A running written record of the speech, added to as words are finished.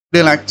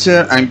The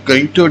lecture I'm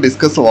going to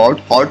discuss about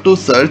how to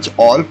search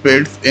all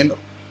fields in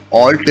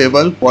all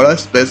table for a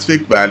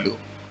specific value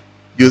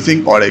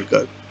using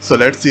Oracle. So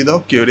let's see the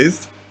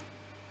queries.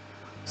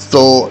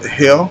 So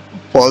here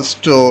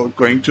first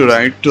going to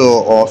write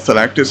a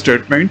select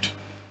statement.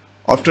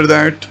 After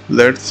that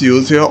let's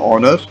use here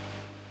honor.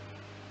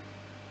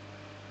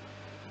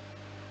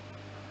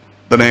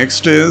 The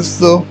next is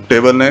the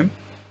table name,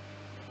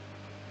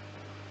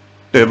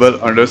 table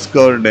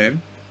underscore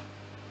name,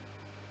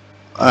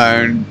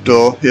 and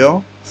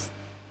here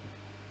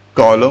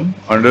column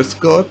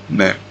underscore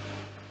name.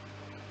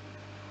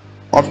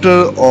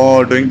 After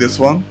doing this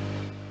one,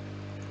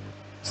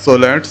 so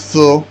let's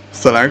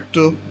select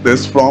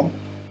this from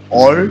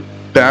all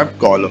tab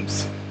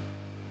columns.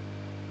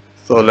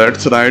 So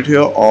let's write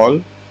here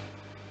all.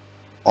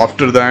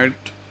 After that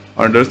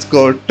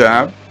underscore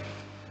tab,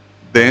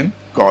 then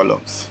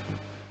columns.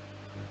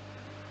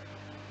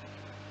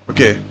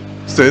 Okay,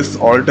 says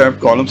all tab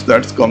columns,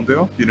 that's come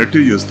there. You need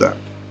to use that.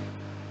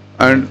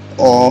 And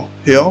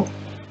here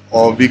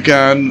we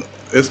can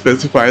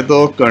specify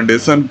the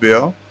condition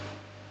where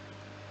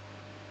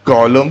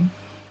column,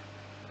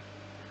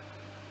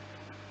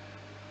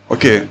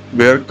 okay,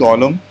 where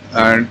column,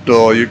 and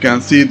you can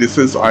see this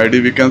is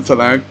ID we can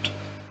select,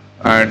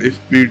 and if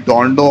we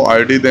don't know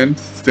ID then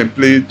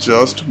simply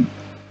just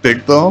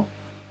take the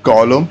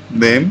column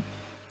name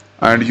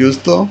and use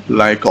the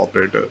like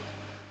operator.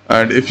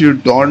 And if you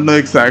don't know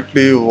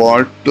exactly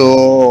what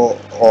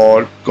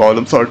or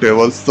columns or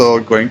tables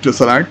going to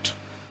select,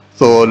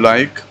 so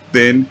like,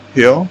 then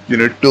here you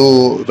need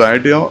to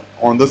write here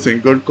on the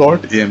single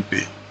quote EMP.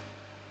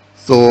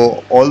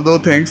 So all the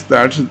things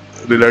that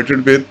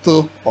related with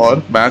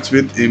or match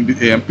with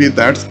EMP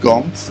that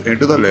comes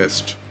into the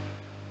list.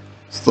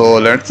 So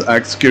let's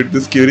execute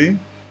this query.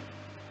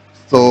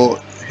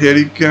 So here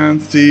you can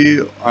see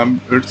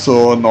it's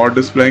not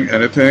displaying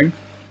anything,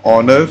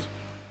 honor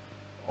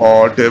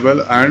or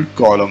table and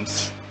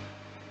columns.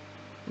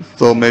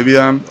 So maybe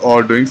I'm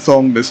doing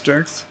some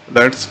mistakes.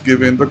 Let's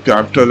give in the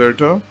capital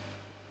letter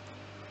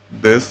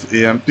this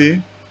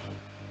EMP,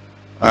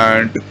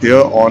 and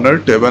here honor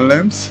table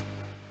names.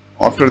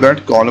 After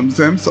that columns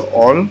names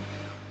all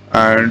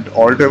and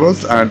all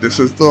tables, and this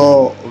is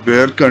the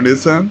where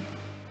condition,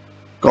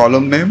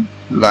 column name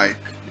like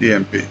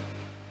EMP.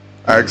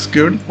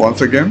 Execute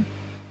once again.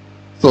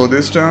 So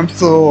this time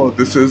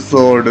this is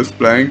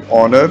displaying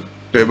honor,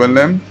 table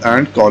name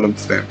and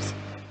columns names.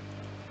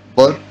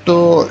 But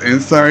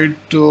inside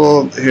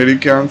here you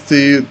can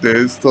see there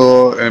is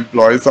the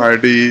employees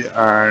ID,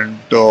 and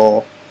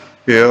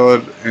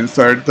here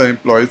inside the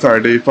employees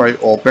ID if I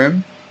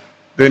open,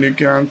 then you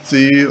can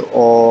see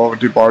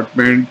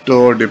department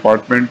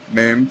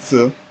names.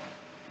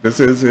 This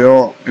is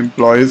here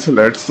employees.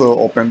 Let's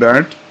open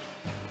that.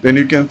 Then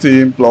you can see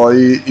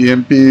employee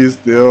EMP is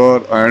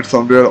there, and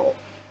somewhere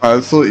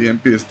also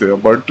EMP is there,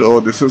 but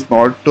this is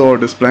not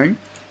displaying.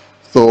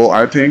 So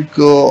I think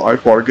I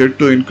forget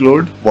to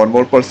include one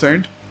more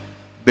 %.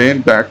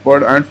 Then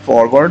backward and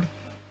forward,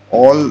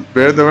 all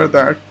where there were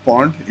that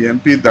font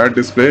EMP that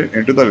display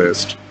into the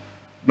list.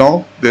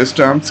 Now this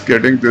time's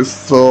getting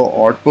this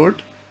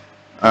output,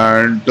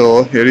 and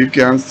here you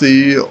can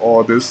see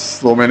this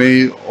so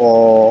many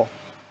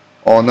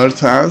honors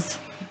has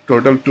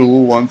total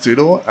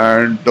 210,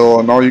 and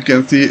now you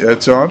can see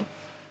HR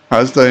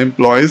has the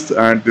employees,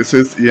 and this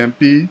is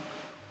EMP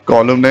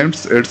column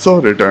names, it's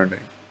returning.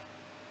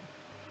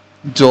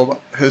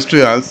 Job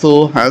history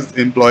also has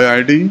employee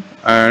ID,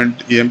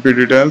 and EMP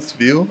details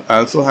view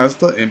also has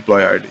the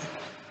employee ID.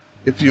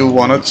 If you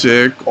want to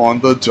check on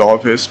the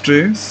job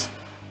histories,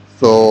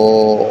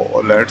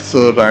 so let's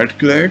right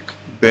click,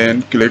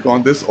 then click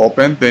on this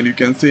open, then you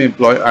can see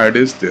employee ID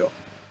is there.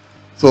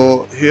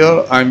 So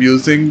here I'm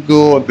using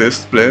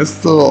this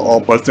place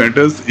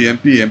percentage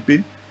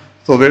EMP.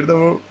 So where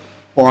the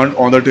font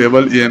on the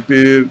table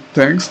EMP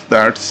things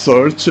that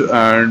search,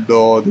 and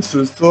this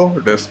is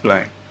the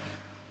displaying.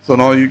 So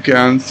now you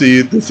can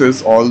see this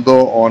is all the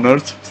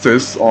honors,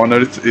 says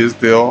honors is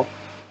there.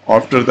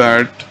 After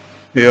that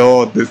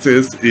here this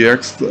is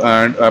EX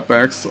and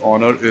Apex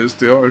honor is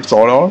there, it's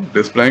all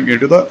displaying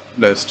into the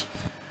list.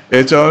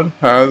 HR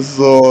has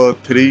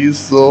 3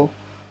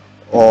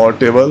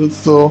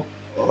 tables,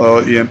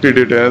 EMP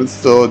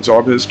details,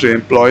 job history,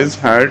 employees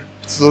had,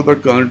 so the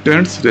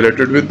contents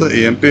related with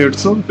the EMP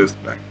it's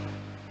displaying.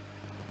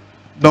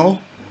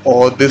 Now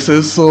this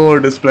is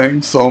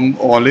displaying some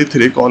only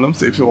 3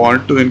 columns. If you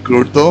want to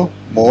include the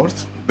more,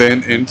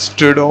 then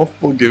instead of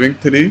giving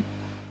 3,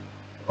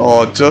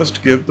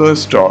 just give the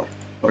star.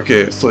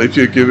 Okay, so if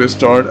you give a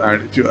star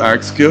and if you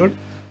execute,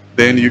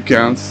 then you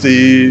can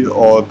see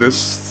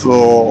this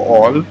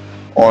all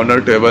honor,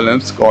 table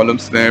names,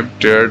 columns name,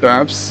 tier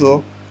tabs,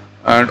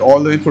 and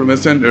all the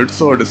information it's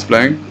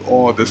displaying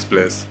this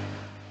place.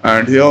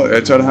 And here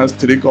HR has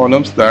 3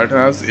 columns that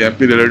has EMP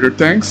related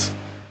things,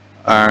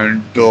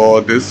 and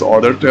this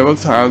other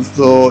tables has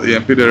the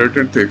EMP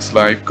related things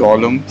like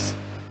columns.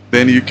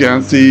 Then you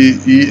can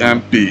see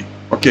EMP.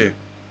 Okay,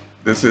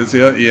 this is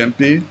here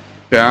EMP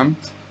temp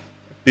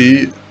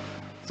T.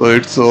 So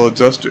it's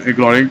just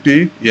ignoring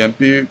T, emp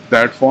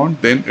that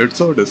font, then it's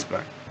a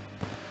display.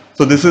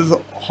 So this is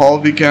how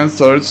we can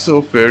search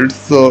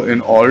fields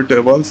in all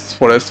tables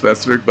for a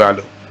specific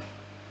value.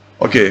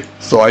 Okay,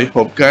 so I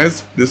hope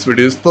guys this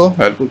video is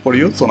helpful for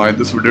you. So now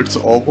this video is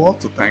over.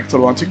 So thanks for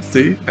watching.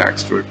 See you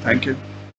next week. Thank you.